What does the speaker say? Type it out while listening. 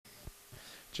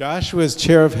Josh was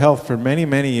chair of health for many,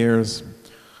 many years,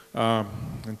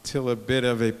 until a bit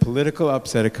of a political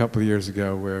upset a couple of years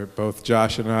ago where both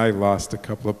Josh and I lost a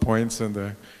couple of points in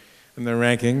the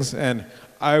rankings. And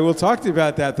I will talk to you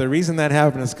about that. The reason that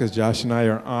happened is because Josh and I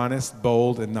are honest,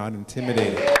 bold, and not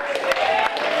intimidating.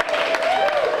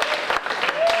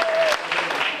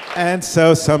 And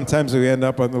so sometimes we end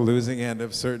up on the losing end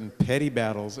of certain petty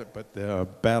battles, but the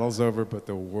battle's over, but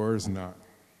the war's not.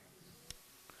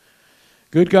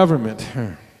 Good government.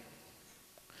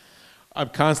 I'm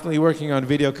constantly working on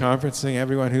video conferencing.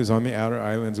 Everyone who's on the outer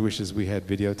islands wishes we had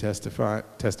video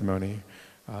testimony,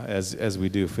 as we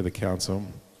do for the council.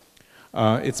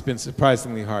 It's been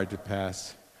surprisingly hard to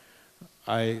pass.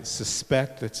 I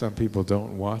suspect that some people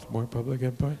don't want more public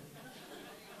input.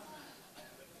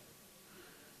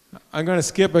 I'm going to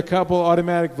skip a couple: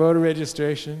 automatic voter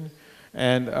registration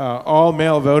and all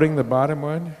mail voting, the bottom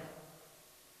one.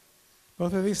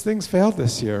 Both of these things failed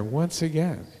this year, once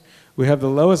again. We have the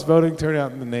lowest voting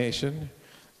turnout in the nation.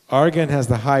 Oregon has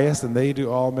the highest, and they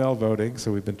do all mail voting,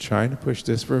 so we've been trying to push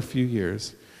this for a few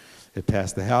years. It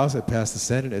passed the House, it passed the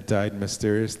Senate, it died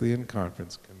mysteriously in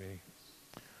conference committee.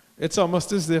 It's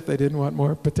almost as if they didn't want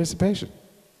more participation.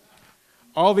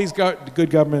 All these good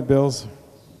government bills,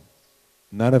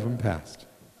 none of them passed.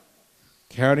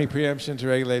 County preemption to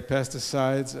regulate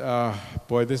pesticides.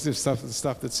 Boy, this is the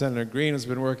stuff that Senator Green has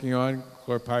been working on,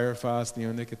 chlorpyrifos,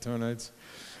 neonicotinoids.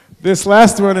 This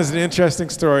last one is an interesting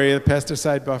story, the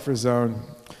pesticide buffer zone.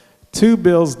 2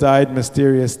 bills died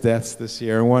mysterious deaths this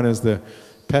year. One is the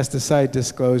pesticide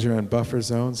disclosure on buffer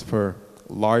zones for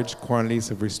large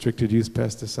quantities of restricted use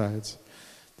pesticides.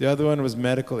 The other one was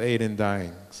medical aid in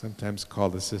dying, sometimes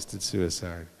called assisted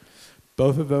suicide.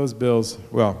 Both of those bills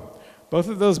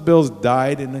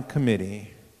died in a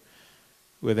committee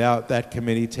without that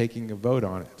committee taking a vote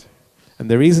on it. And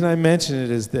the reason I mention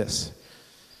it is this.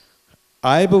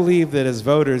 I believe that as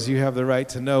voters, you have the right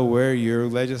to know where your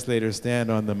legislators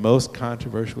stand on the most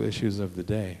controversial issues of the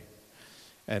day.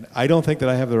 And I don't think that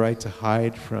I have the right to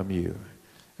hide from you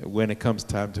when it comes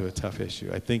time to a tough issue.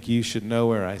 I think you should know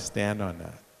where I stand on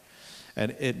that.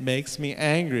 And it makes me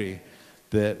angry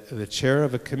that the chair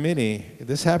of a committee,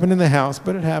 this happened in the House,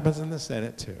 but it happens in the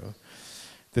Senate too,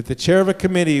 that the chair of a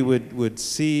committee would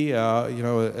see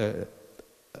a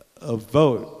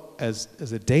vote as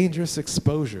a dangerous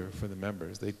exposure for the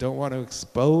members. They don't want to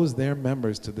expose their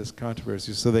members to this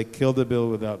controversy, so they killed the bill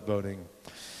without voting.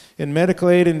 In medical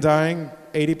aid in dying,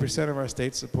 80% of our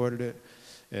states supported it.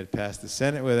 It passed the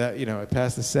Senate it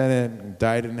passed the Senate and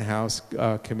died in the House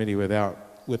committee without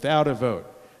a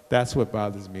vote. That's what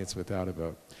bothers me, it's without a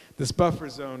vote. This buffer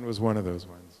zone was one of those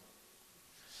ones.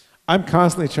 I'm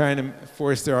constantly trying to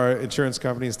force our insurance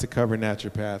companies to cover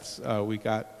naturopaths. We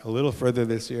got a little further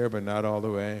this year, but not all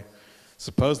the way.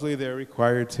 Supposedly they're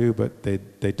required to, but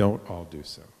they don't all do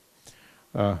so.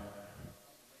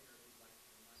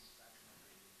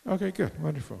 Okay, good,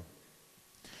 wonderful.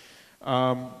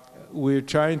 We're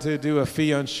trying to do a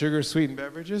fee on sugar-sweetened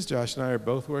beverages. Josh and I are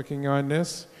both working on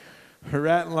this.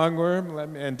 Rat and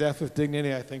lungworm and death with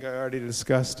dignity, I think I already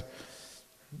discussed.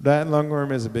 Rat and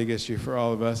lungworm is a big issue for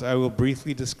all of us. I will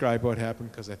briefly describe what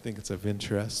happened because I think it's of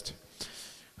interest.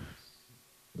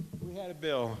 We had a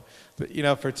bill, but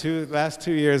for last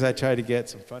 2 years I tried to get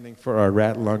some funding for our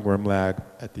rat and lungworm lab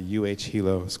at the UH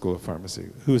Hilo School of Pharmacy,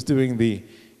 who's doing the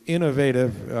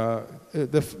innovative,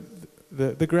 the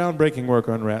groundbreaking work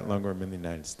on rat and lungworm in the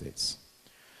United States.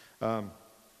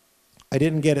 I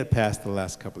didn't get it past the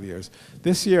last couple of years.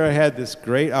 This year I had this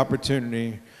great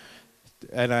opportunity,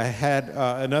 and I had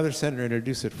another senator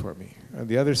introduce it for me.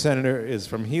 The other senator is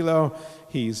from Hilo.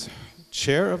 He's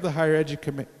chair of the Higher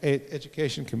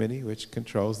Education Committee, which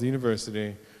controls the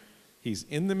university. He's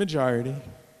in the majority,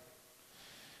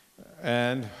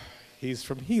 and he's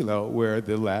from Hilo, where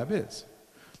the lab is.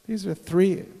 These are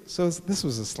 3, so this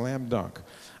was a slam dunk.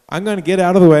 I'm going to get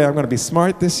out of the way. I'm going to be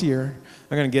smart this year.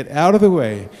 I'm going to get out of the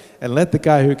way and let the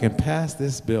guy who can pass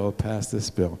this bill pass this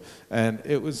bill. And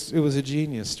it was a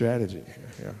genius strategy.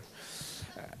 Yeah.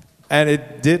 And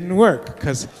it didn't work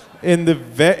because in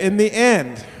the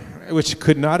end, which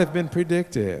could not have been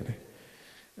predicted,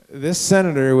 this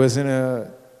senator was in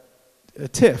a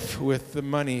tiff with the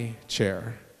money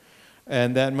chair.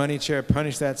 And that money chair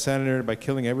punished that senator by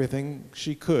killing everything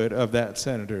she could of that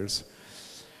senator's.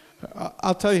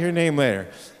 I'll tell you her name later.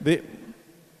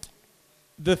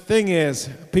 The thing is,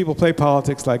 people play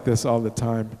politics like this all the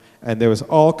time, and there was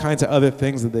all kinds of other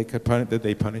things that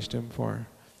they punished him for.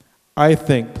 I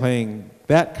think playing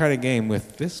that kind of game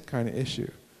with this kind of issue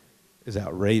is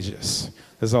outrageous.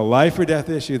 There's a life or death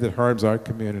issue that harms our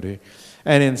community,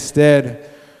 and instead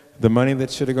The money that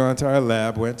should have gone to our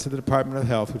lab went to the Department of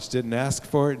Health, which didn't ask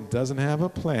for it and doesn't have a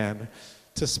plan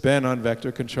to spend on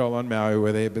vector control on Maui,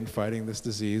 where they have been fighting this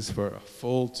disease for a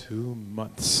full 2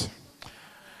 months.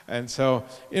 And so,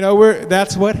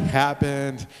 that's what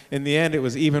happened. In the end, it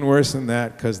was even worse than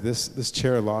that, because this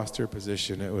chair lost her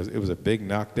position. It was a big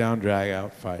knockdown,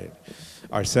 drag-out fight.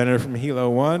 Our senator from Hilo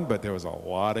won, but there was a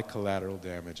lot of collateral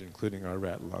damage, including our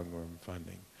rat lungworm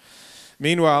funding.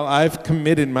 Meanwhile, I've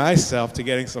committed myself to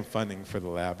getting some funding for the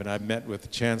lab, and I've met with the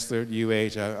chancellor at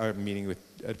UH. I'm meeting with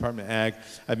Department of Ag.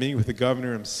 I'm meeting with the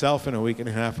governor himself in a week and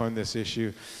a half on this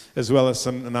issue, as well as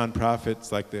some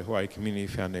nonprofits like the Hawaii Community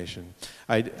Foundation.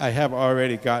 I have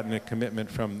already gotten a commitment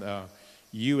from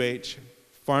UH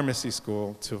Pharmacy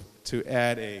School to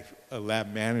add a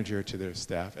lab manager to their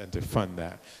staff and to fund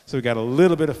that. So we got a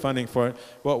little bit of funding for it.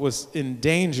 What was in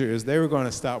danger is they were going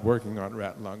to stop working on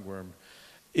rat lungworm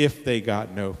if they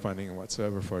got no funding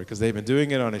whatsoever for it, because they've been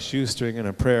doing it on a shoestring and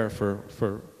a prayer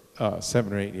for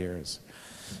 7 or 8 years.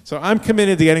 So I'm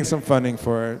committed to getting some funding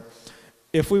for it.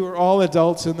 If we were all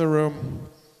adults in the room,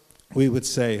 we would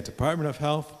say, Department of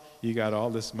Health, you got all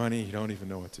this money you don't even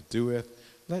know what to do with.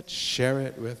 Let's share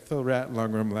it with the rat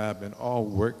lungworm lab and all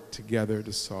work together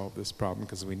to solve this problem,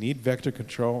 because we need vector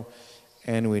control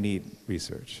and we need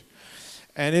research.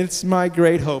 And it's my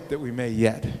great hope that we may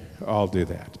yet all do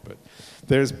that. But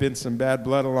there's been some bad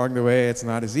blood along the way. It's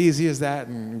not as easy as that,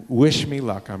 and wish me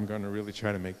luck. I'm going to really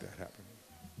try to make that happen.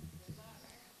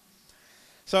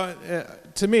 So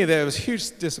to me, there was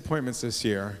huge disappointments this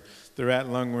year, the rat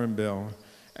lungworm bill.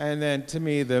 And then to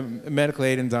me, the medical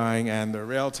aid in dying and the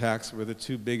rail tax were the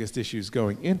two biggest issues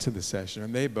going into the session,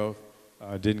 and they both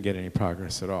didn't get any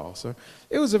progress at all. So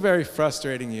it was a very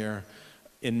frustrating year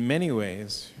in many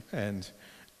ways, and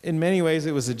in many ways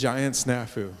it was a giant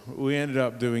snafu. We ended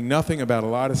up doing nothing about a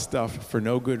lot of stuff for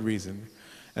no good reason.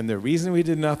 And the reason we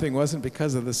did nothing wasn't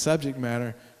because of the subject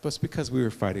matter, but it's because we were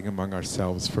fighting among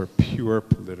ourselves for pure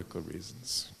political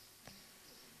reasons.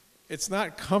 It's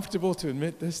not comfortable to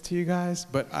admit this to you guys,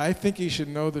 but I think you should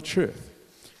know the truth.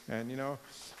 And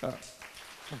I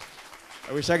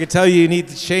wish I could tell you you need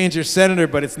to change your senator,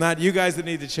 but it's not you guys that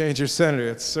need to change your senator,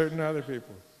 it's certain other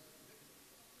people.